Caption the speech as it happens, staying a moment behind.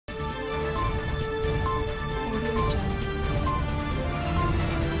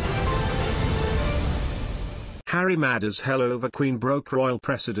Harry mad as hell over Queen broke royal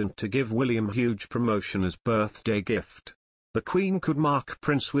precedent to give William huge promotion as birthday gift. The Queen could mark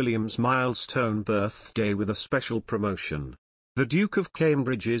Prince William's milestone birthday with a special promotion. The Duke of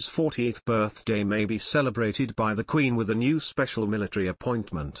Cambridge's 40th birthday may be celebrated by the Queen with a new special military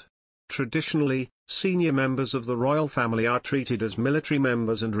appointment. Traditionally, senior members of the royal family are treated as military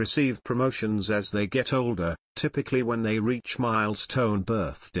members and receive promotions as they get older, typically when they reach milestone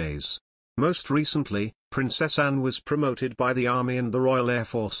birthdays. Most recently, Princess Anne was promoted by the Army and the Royal Air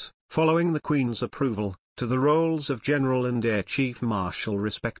Force, following the Queen's approval, to the roles of General and Air Chief Marshal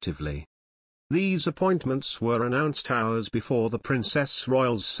respectively. These appointments were announced hours before the Princess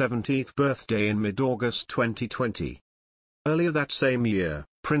Royal's 70th birthday in mid-August 2020. Earlier that same year,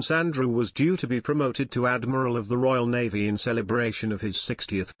 Prince Andrew was due to be promoted to Admiral of the Royal Navy in celebration of his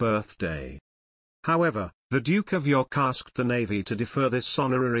 60th birthday. However, the Duke of York asked the Navy to defer this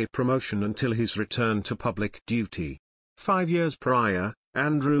honorary promotion until his return to public duty. 5 years prior,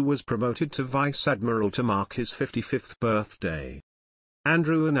 Andrew was promoted to Vice Admiral to mark his 55th birthday.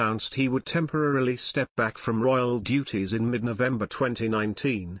 Andrew announced he would temporarily step back from royal duties in mid-November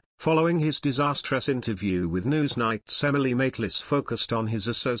 2019, following his disastrous interview with Newsnight's Emily Maitlis focused on his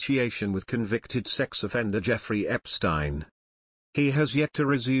association with convicted sex offender Jeffrey Epstein. He has yet to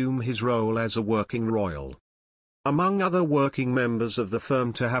resume his role as a working royal. Among other working members of the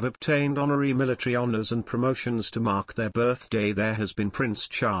firm to have obtained honorary military honors and promotions to mark their birthday there has been Prince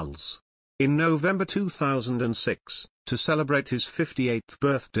Charles. In November 2006, to celebrate his 58th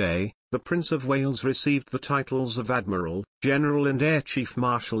birthday, the Prince of Wales received the titles of Admiral, General and Air Chief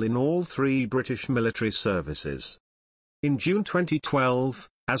Marshal in all 3 British military services. In June 2012,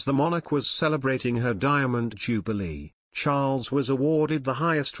 as the monarch was celebrating her Diamond Jubilee, Charles was awarded the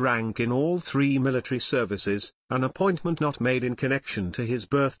highest rank in all 3 military services, an appointment not made in connection to his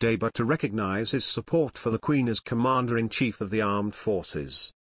birthday but to recognise his support for the Queen as Commander-in-Chief of the Armed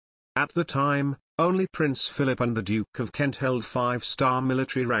Forces. At the time, only Prince Philip and the Duke of Kent held 5-star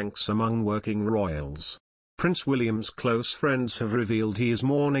military ranks among working royals. Prince William's close friends have revealed he is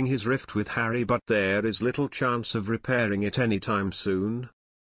mourning his rift with Harry, but there is little chance of repairing it anytime soon.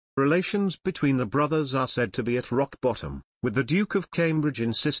 Relations between the brothers are said to be at rock bottom, with the Duke of Cambridge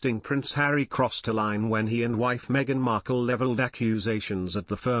insisting Prince Harry crossed a line when he and wife Meghan Markle levelled accusations at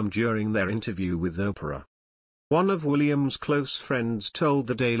the firm during their interview with Oprah. One of William's close friends told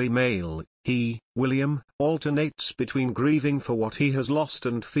the Daily Mail, William, alternates between grieving for what he has lost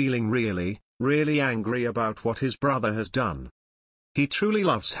and feeling really, really angry about what his brother has done. He truly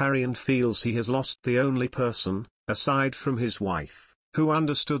loves Harry and feels he has lost the only person, aside from his wife, who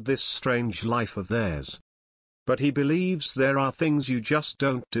understood this strange life of theirs. But he believes there are things you just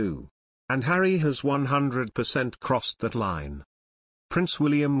don't do. And Harry has 100% crossed that line. Prince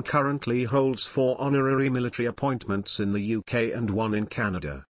William currently holds 4 honorary military appointments in the UK and 1 in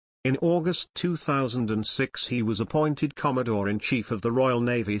Canada. In August 2006 he was appointed Commodore-in-Chief of the Royal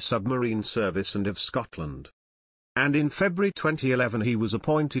Navy Submarine Service and of Scotland. And in February 2011 he was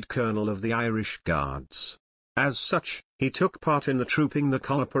appointed Colonel of the Irish Guards. As such, he took part in the Trooping the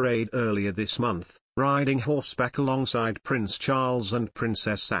Colour parade earlier this month, riding horseback alongside Prince Charles and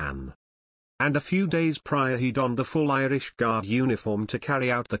Princess Anne. And a few days prior he donned the full Irish Guard uniform to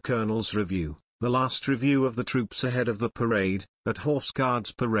carry out the Colonel's Review, the last review of the troops ahead of the parade, at Horse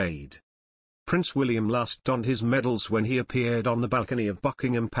Guards Parade. Prince William last donned his medals when he appeared on the balcony of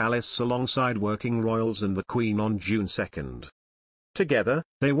Buckingham Palace alongside working royals and the Queen on June 2. Together,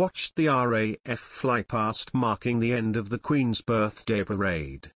 they watched the RAF fly past marking the end of the Queen's birthday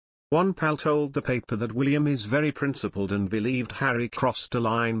parade. One pal told the paper that William is very principled and believed Harry crossed a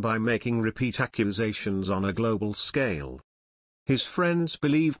line by making repeat accusations on a global scale. His friends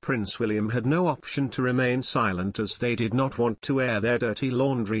believe Prince William had no option to remain silent as they did not want to air their dirty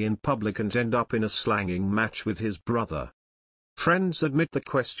laundry in public and end up in a slanging match with his brother. Friends admit the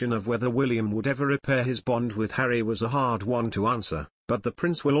question of whether William would ever repair his bond with Harry was a hard one to answer, but the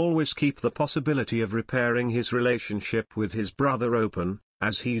prince will always keep the possibility of repairing his relationship with his brother open,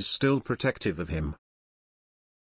 as he's still protective of him.